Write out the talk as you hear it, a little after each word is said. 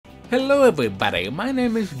Hello everybody, my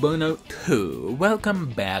name is Burnout 2. Welcome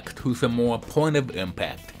back to some more Point of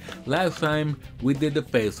Impact. Last time we did the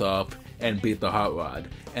face-off and beat the hot rod,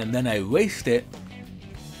 and then I raced it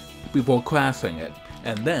before crashing it,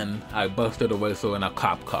 and then I busted a racer in a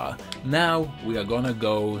cop car. Now we are gonna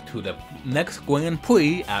go to the next Grand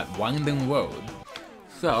Prix at Winding Road.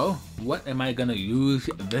 So, what am I gonna use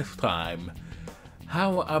this time?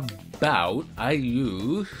 How about I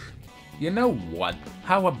use... You know what?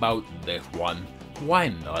 How about this one? Why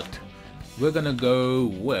not? We're gonna go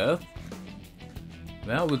with...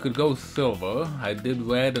 Well, we could go silver. I did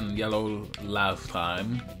red and yellow last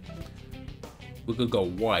time. We could go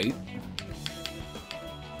white.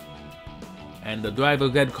 And the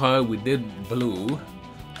driver's ed car, we did blue.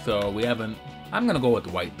 So we haven't... I'm gonna go with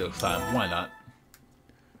white this time. Why not?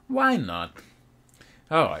 Why not?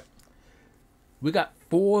 Alright. We got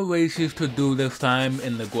 4 races to do this time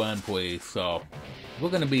in the Grand Prix, so we're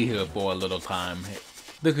gonna be here for a little time.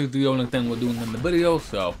 This is the only thing we're doing in the video,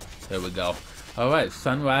 so there we go. Alright,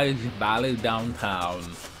 Sunrise Valley Downtown.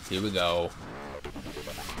 Here we go. 3, 2,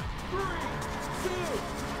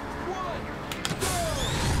 1, go!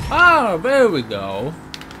 Ah, there we go.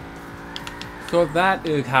 So that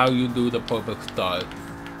is how you do the perfect start.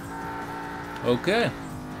 Okay.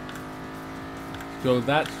 So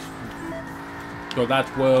that's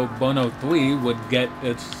where Burnout 3 would get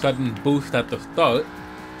its sudden boost at the start.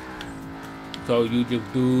 So you just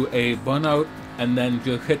do a burnout and then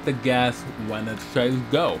just hit the gas when it says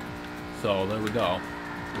go. So there we go.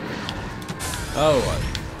 Alright.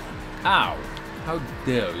 Ow. How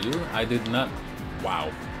dare you? I did not...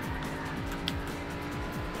 Wow.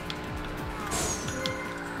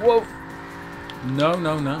 Whoa. No,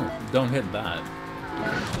 no, no. Don't hit that.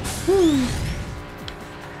 Whew.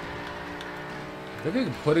 This is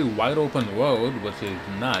a pretty wide open road, which is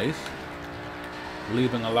nice,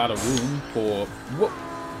 leaving a lot of room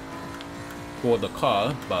for the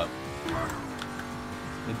car, but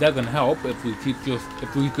it doesn't help if we keep it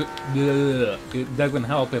doesn't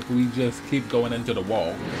help if we just keep going into the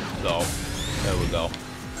wall. So there we go.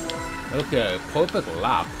 Okay, perfect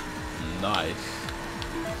lap. Nice.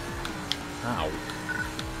 Ow.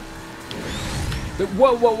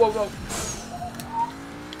 Whoa, whoa, whoa, whoa.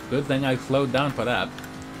 Good thing I slowed down for that.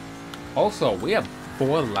 Also, we have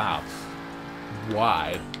 4 laps.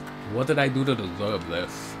 Why? What did I do to deserve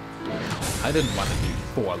this? I didn't want to do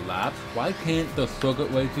 4 laps. Why can't the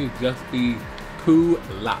circuit races just be 2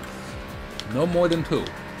 laps? No more than 2.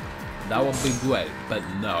 That would be great, but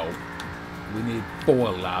no. We need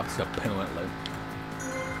 4 laps apparently.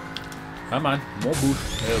 Come on, more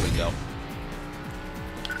boost. There we go.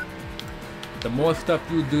 The more stuff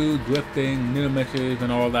you do, drifting, near misses,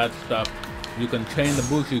 and all that stuff, you can chain the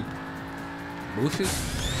boosts.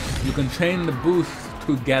 You can chain the boosts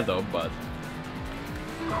together, but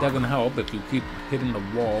it doesn't help if you keep hitting the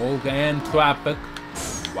walls and traffic.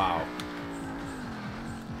 Wow.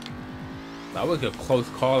 That was a close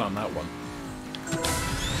call on that one.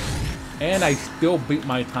 And I still beat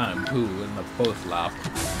my time too in the first lap.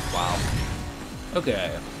 Wow.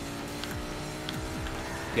 Okay.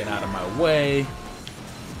 Get out of my way.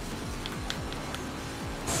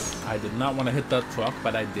 I did not want to hit that truck,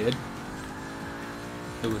 but I did.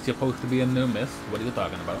 It was supposed to be a near miss. What are you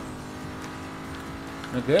talking about?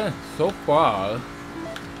 Okay, so far,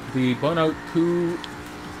 the Burnout 2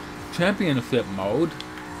 Championship mode,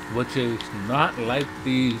 which is not like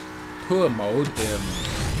the Tour mode in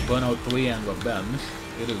Burnout 3 and Revenge.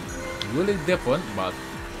 It is really different, but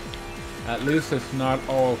at least it's not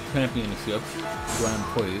all championships, Grand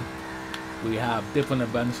Prix. We have different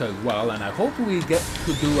events as well, and I hope we get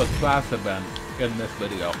to do a class event in this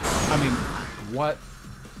video. I mean, what?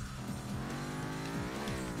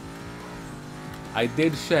 I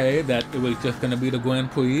did say that it was just going to be the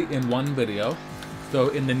Grand Prix in one video. So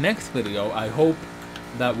in the next video, I hope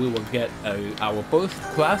that we will get our first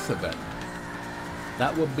class event.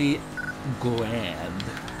 That would be grand,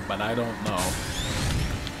 but I don't know.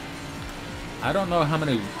 I don't know how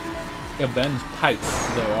many event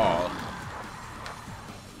types there are.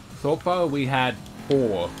 So far we had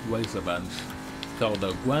 4 race events. So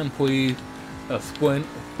the Grand Prix, a sprint,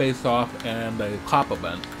 face-off, and a cop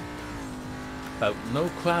event. But no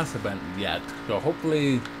class event yet. So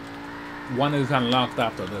hopefully one is unlocked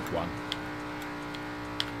after this one.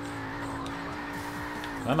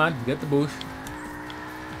 Come on, get the boost.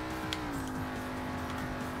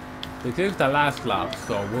 This is the last lap,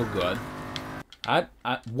 so we're good.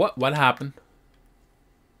 What happened?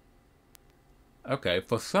 Okay,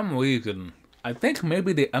 for some reason, I think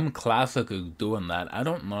maybe the M Classic is doing that. I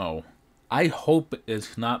don't know. I hope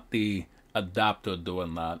it's not the adapter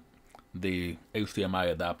doing that. the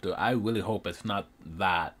HDMI adapter. I really hope it's not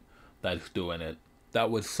that that's doing it. That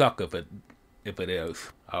would suck if it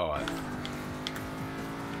is. Alright.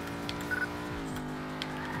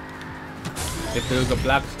 If there's a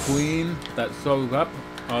black screen that shows up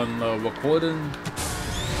on the recording,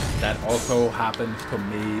 that also happens to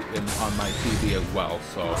me on my TV as well,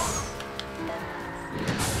 so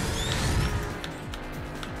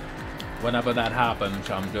whenever that happens,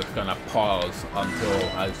 I'm just gonna pause until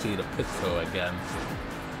I see the picture again.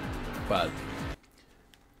 But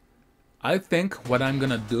I think what I'm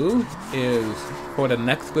gonna do is, for the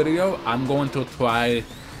next video, I'm going to try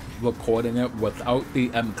recording it without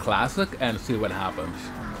the M Classic and see what happens.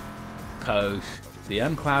 Because the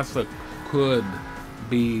M Classic could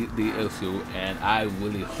be the issue, and I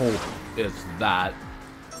really hope it's that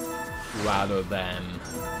rather than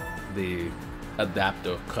the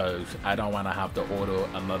adapter, because I don't want to have to order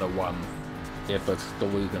another one if it's the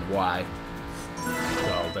reason why.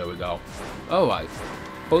 So there we go. Alright,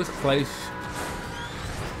 first place,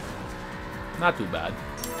 not too bad.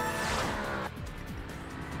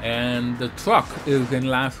 And the truck is in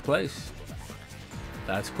last place.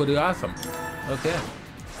 That's pretty awesome. Okay,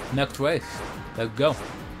 next race. Let's go.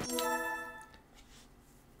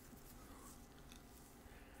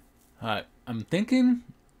 Alright, I'm thinking,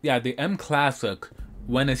 yeah, the M Classic,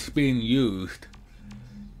 when it's being used,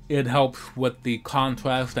 it helps with the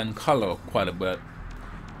contrast and color quite a bit.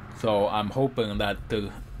 So I'm hoping that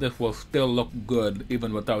this will still look good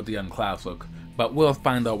even without the M Classic. But we'll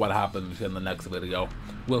find out what happens in the next video.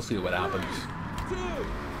 We'll see what happens. 2,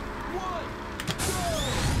 1,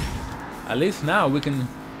 go! At least now we can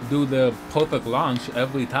do the perfect launch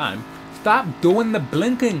every time. Stop doing the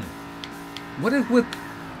blinking! What is with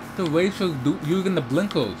the racers using the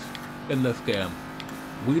blinkers in this game?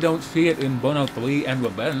 We don't see it in Burnout 3 and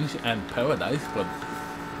Revenge and Paradise, but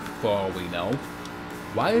for all we know.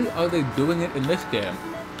 Why are they doing it in this game?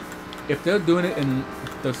 If they're doing it in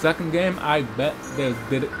the second game, I bet they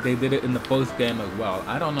did it in the first game as well.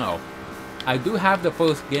 I don't know. I do have the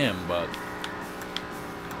first game, but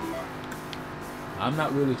I'm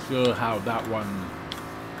not really sure how that one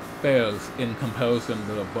fares in comparison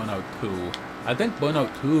to Burnout 2. I think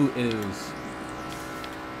Burnout 2 is...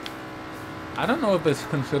 I don't know if it's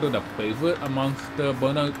considered a favorite amongst the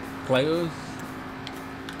Burnout players.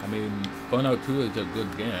 I mean, Burnout 2 is a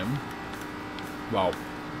good game. Well,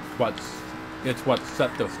 it's what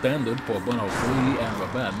set the standard for Burnout 3 and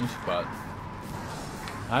Revenge, but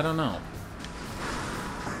I don't know.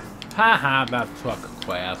 Haha, that truck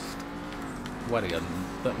crashed. What do you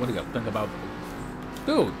think about...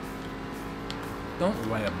 Dude, don't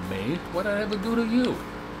ram me. What did I ever do to you?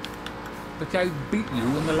 The guy beat you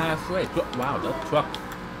in the last race. Look, wow, that truck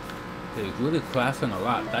is really crashing a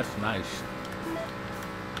lot. That's nice.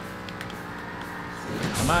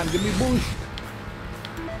 Come on, give me boost.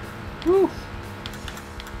 Woo.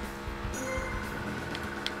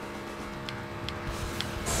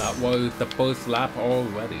 That was the first lap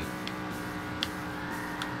already.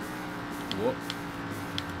 Whoop.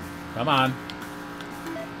 Come on.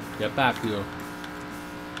 Get back here.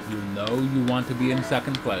 You know you want to be in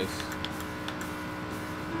second place.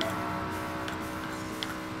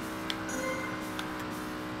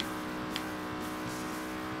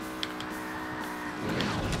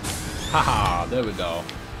 Haha, there we go.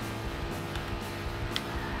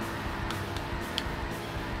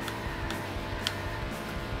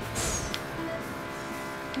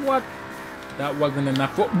 What? That wasn't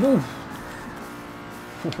enough. Woo!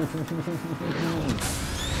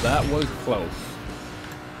 That was close.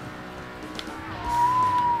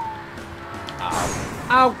 Ow.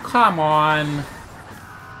 Oh, come on.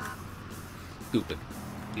 Stupid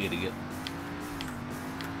idiot.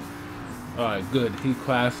 Alright, good. He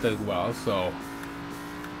crashed as well, so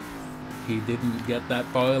he didn't get that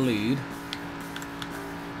far a lead.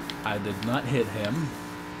 I did not hit him.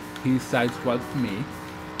 He sideswiped me.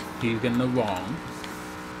 He's in the wrong.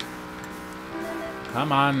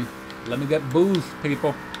 Come on. Let me get boost,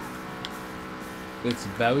 people. It's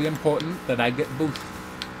very important that I get boost.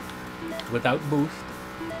 Without boost,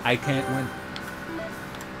 I can't win.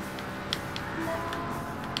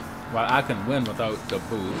 Well, I can win without the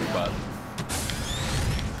boost, but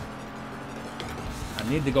I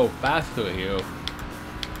need to go faster here.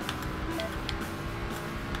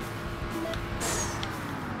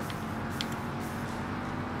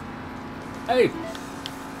 Hey!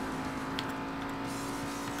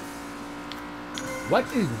 What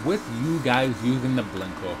is with you guys using the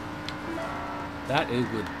blinker? That is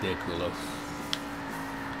ridiculous.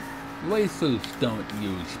 Racers don't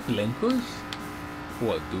use blinkers,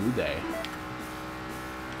 or do they?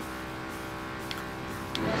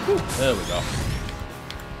 Whew, there we go.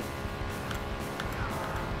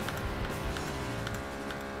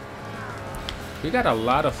 We got a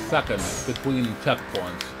lot of seconds between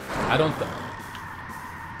checkpoints. I don't think.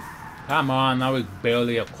 Come on, now it's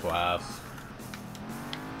barely across.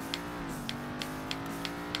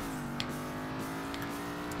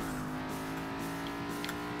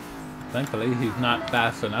 Thankfully, he's not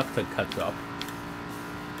fast enough to catch up.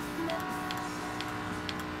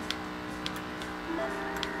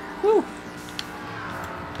 Whew!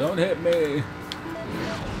 Don't hit me!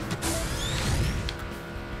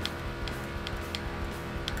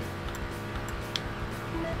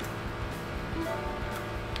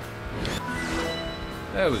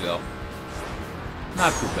 There we go.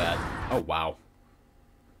 Not too bad. Oh, wow.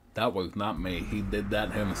 That was not me. He did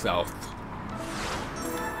that himself.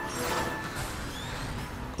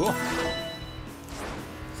 Cool.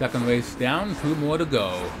 Second race down, 2 more to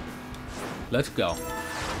go. Let's go.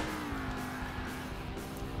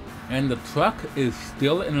 And the truck is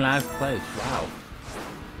still in last place. Wow.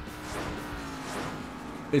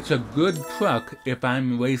 It's a good truck if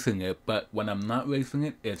I'm racing it, but when I'm not racing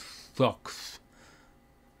it, it sucks.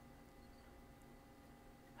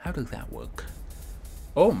 How does that work?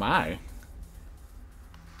 Oh my.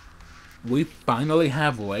 We finally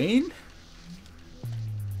have rain?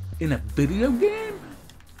 In a video game?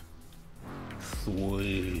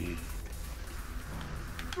 Sweet.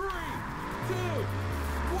 3, 2,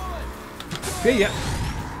 1. See ya.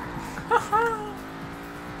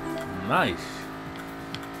 Nice.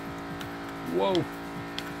 Whoa.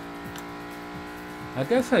 I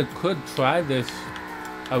guess I could try this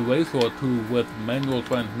a race or two with manual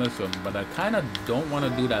transmission, but I kind of don't want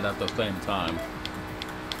to do that at the same time.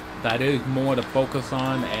 That is more to focus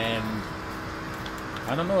on, and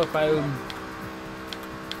I don't know if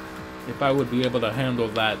I would be able to handle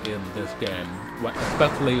that in this game,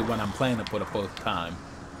 especially when I'm playing it for the first time.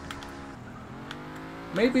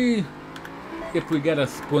 Maybe if we get a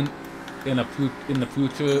sprint in the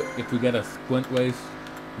future, if we get a sprint race,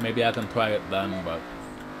 maybe I can try it then, but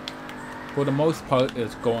for the most part,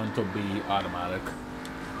 it's going to be automatic.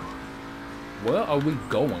 Where are we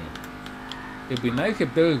going? It'd be nice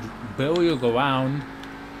if there's barriers around.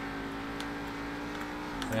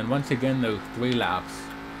 And once again, there's 3 laps.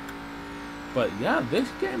 But yeah, this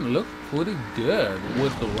game looks pretty good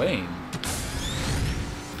with the rain.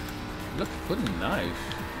 Looks pretty nice.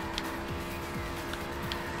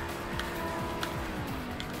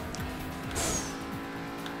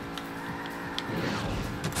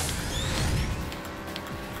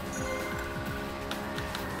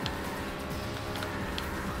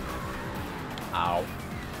 Ow.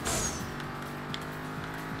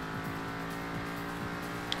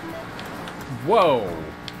 Whoa!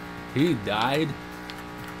 He died?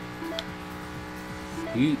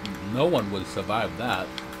 No one would survive that.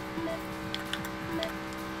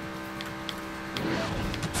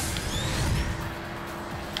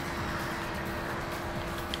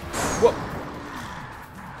 Whoa!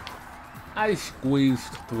 I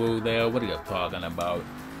squeezed through there. What are you talking about?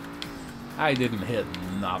 I didn't hit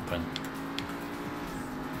nothing.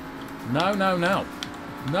 No, no, no.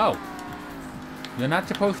 No. You're not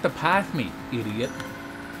supposed to pass me, idiot.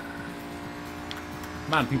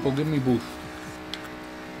 Come on, people, give me boost.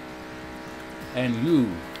 And you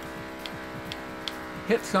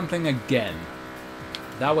hit something again.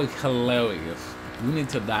 That was hilarious. You need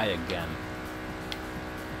to die again.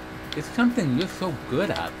 It's something you're so good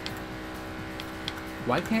at.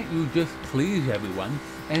 Why can't you just please everyone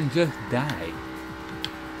and just die?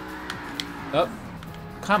 Oh,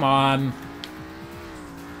 come on.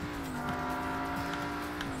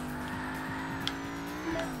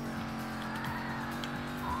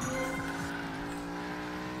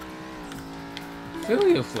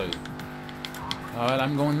 Seriously. Alright,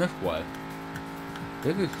 I'm going this way.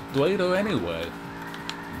 This is straighter anyway.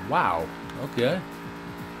 Wow. Okay.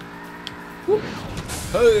 Whoop.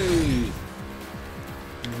 Hey!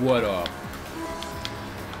 What up?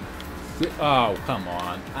 Oh, come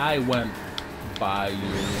on. I went by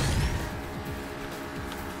you.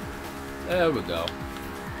 There we go.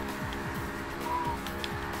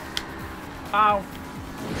 Ow.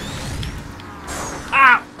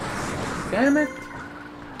 Ow! Damn it.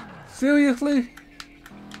 Seriously?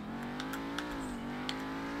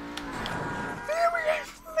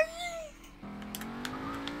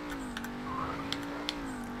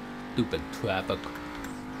 Stupid traffic.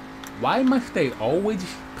 Why must they always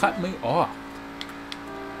cut me off?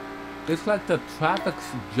 It's like the traffic's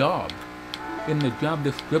job in the job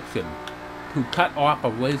description to cut off a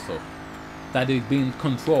racer that is being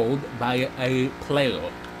controlled by a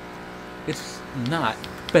player. It's not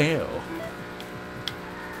fair.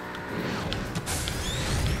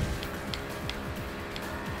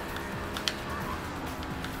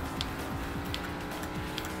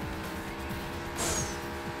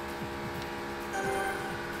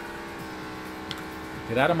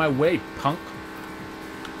 Get out of my way, punk.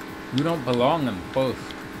 You don't belong in first.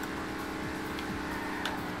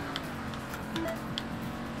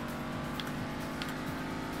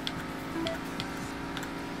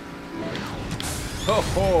 Ho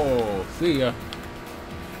ho! See ya.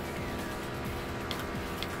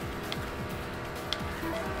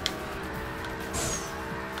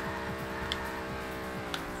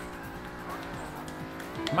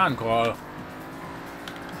 Come on, Carl.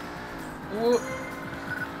 Ooh.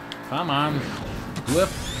 Come on. Whip.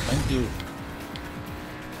 Thank you.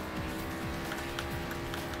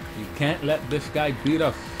 You can't let this guy beat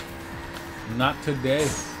us. Not today.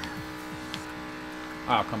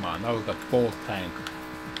 Oh, come on. That was a full tank.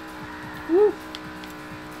 Woo.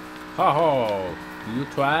 Ha ha. You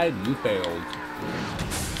tried, you failed.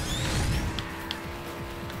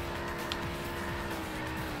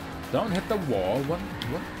 Don't hit the wall. What?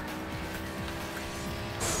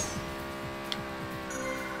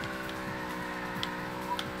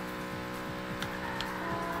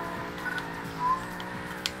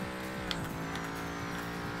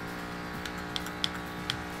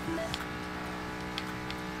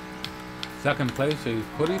 Second place is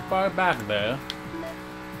pretty far back there,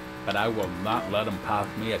 but I will not let him pass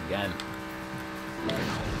me again.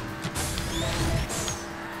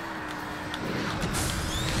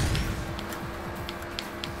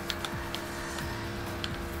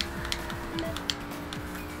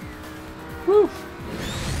 Woo!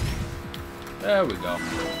 There we go.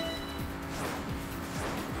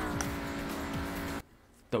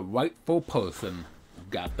 The rightful person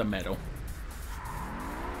got the medal.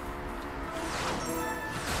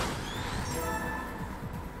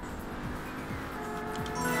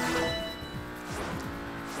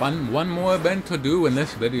 One more event to do in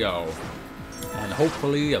this video, and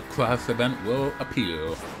hopefully a cross event will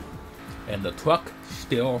appear, and the truck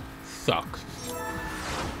still sucks.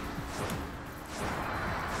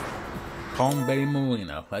 Palm Bay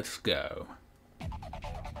Marina, let's go.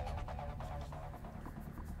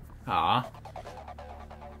 Ah,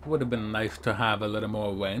 would have been nice to have a little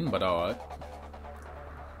more rain, but alright.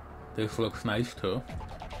 This looks nice too.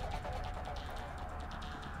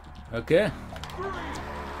 Okay. 3,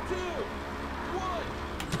 2, 1.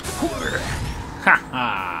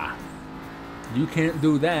 Haha! You can't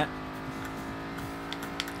do that.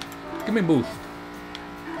 Give me a boost.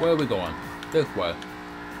 Where are we going? This way.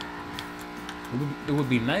 It would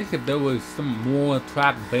be nice if there was some more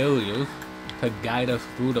track barriers to guide us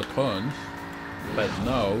through the turns. But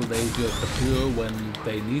no, they just appear when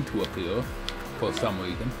they need to appear for some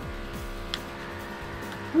reason.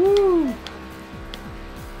 Woo!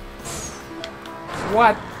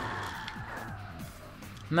 What?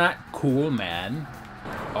 Not cool, man.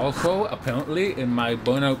 Also, apparently, in my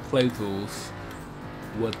Burnout playthroughs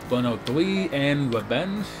with Burnout 3 and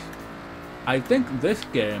Revenge, I think this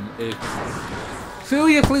game is...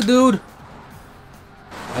 Seriously, dude?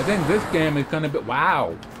 I think this game is gonna be...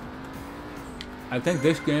 Wow! I think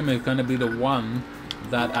this game is gonna be the one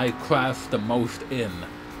that I crash the most in.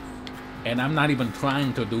 And I'm not even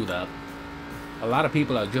trying to do that. A lot of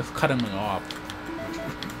people are just cutting me off.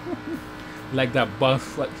 Like that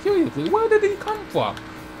bus, like seriously, where did he come from?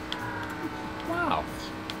 Wow.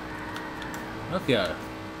 Okay.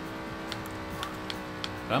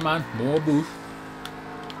 Come on, more boost.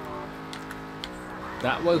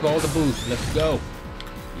 That was all the boost, let's go.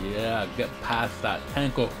 Yeah, get past that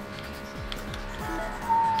tanker.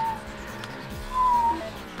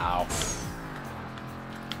 Ow.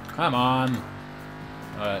 Come on.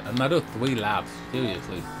 Alright, another 3 laps,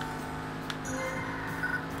 seriously.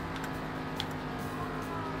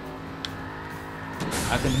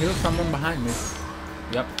 I can hear someone behind me.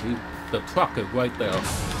 Yep, the truck is right there.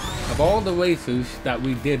 Of all the races that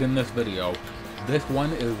we did in this video, this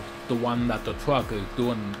one is the one that the truck is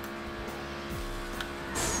doing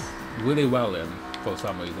really well in for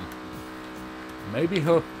some reason. Maybe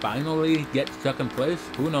he'll finally get second place,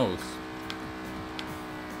 who knows?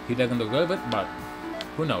 He doesn't deserve it, but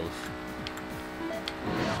who knows?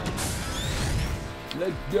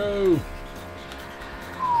 Let's go!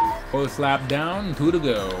 First lap down, 2 to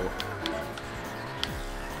go.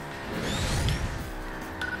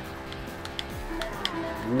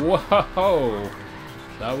 Whoa!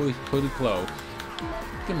 That was pretty close.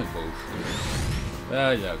 Give me a boost.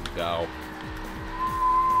 There you go.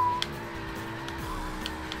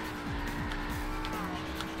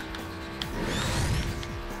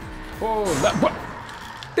 Oh, what?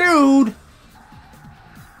 Dude!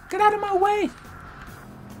 Get out of my way!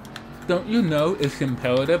 Don't you know it's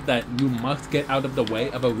imperative that you must get out of the way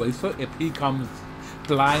of a racer if he comes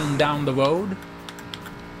flying down the road?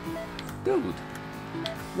 Dude,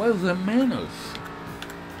 where's the manners?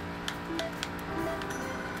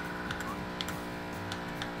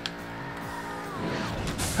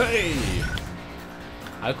 Hey!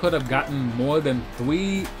 I could have gotten more than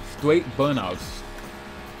 3 straight burnouts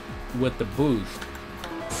with the boost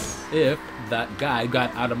if that guy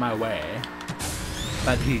got out of my way.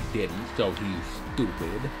 But he didn't, so he's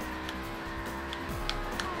stupid.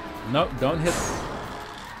 No, don't hit.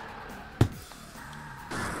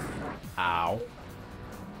 Ow.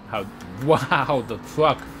 How, wow, the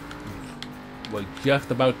truck was just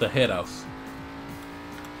about to hit us.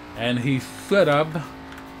 And he should have,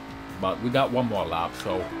 but we got one more lap,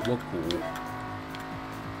 so we're cool.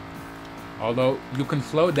 Although, you can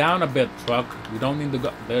slow down a bit, truck. You don't need to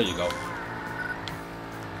go. There you go.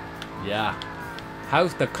 Yeah.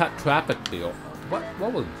 How's the cut traffic deal? What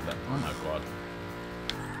was that? Oh my god.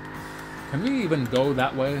 Can we even go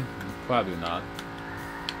that way? Probably not.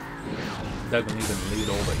 Doesn't even lead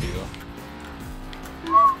over here.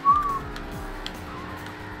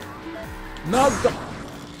 No!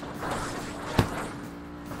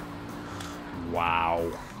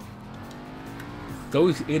 Wow.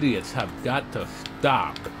 Those idiots have got to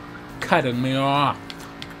stop cutting me off.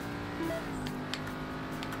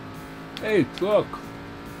 Hey, truck.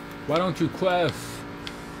 Why don't you crash?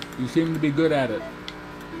 You seem to be good at it.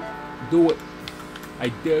 Do it. I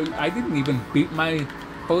dare you. I didn't even beat my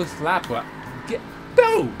first lap. Get.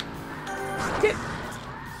 Dude! Get.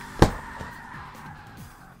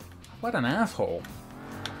 What an asshole.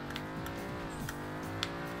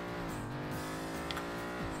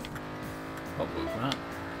 What was that?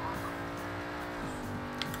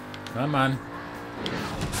 Come on.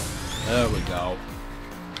 There we go.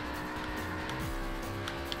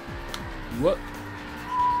 What?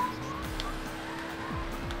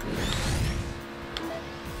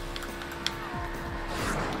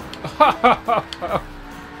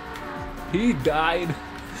 He died.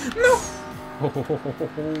 No.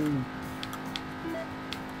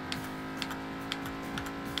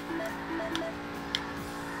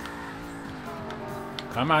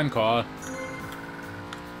 Come on, car.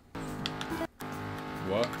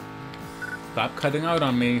 What? Stop cutting out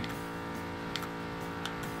on me.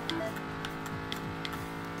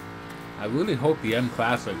 I really hope the M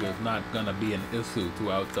Classic is not gonna be an issue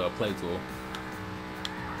throughout the playthrough.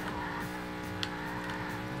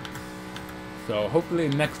 So hopefully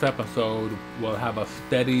next episode we'll have a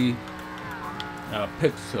steady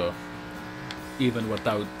picture even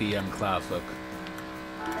without the M Classic.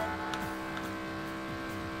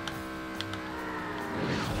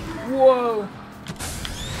 Whoa!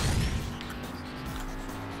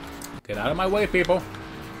 Get out of my way, people!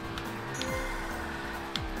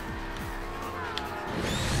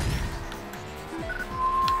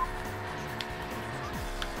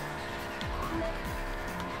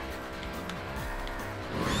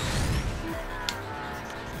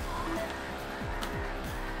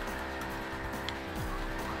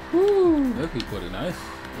 Woo! That'd be pretty nice.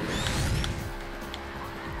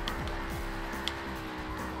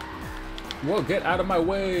 Whoa, get out of my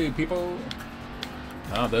way, people!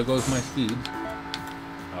 Oh, there goes my speed.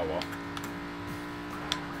 Oh well.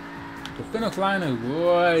 The finish line is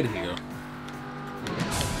right here.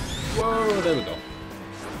 Whoa, there we go.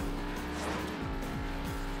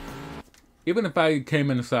 Even if I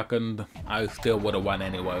came in second, I still would have won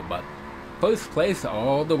anyway, but first place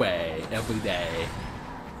all the way, every day.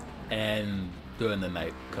 And during the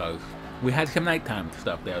night, because we had some nighttime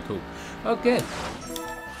stuff there too. Okay.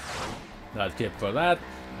 That's it for that.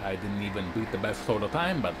 I didn't even beat the best total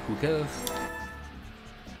time, but who cares?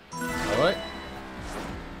 Alright.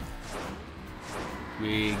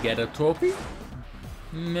 We get a trophy?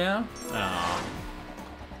 No? Oh.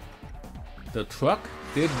 The truck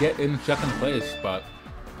did get in second place, but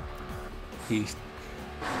he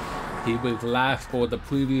was last for the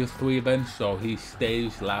previous 3 events, so he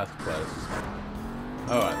stays last place.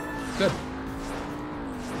 Alright, good.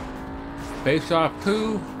 Face off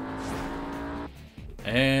 2.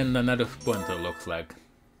 And another sprinter, looks like.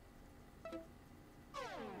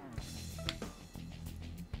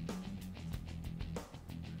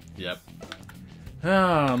 Yep.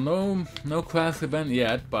 Ah, no crash event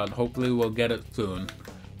yet, but hopefully we'll get it soon.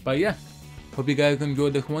 But yeah, hope you guys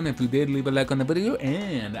enjoyed this one. If you did, leave a like on the video,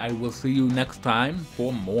 and I will see you next time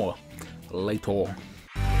for more. Later.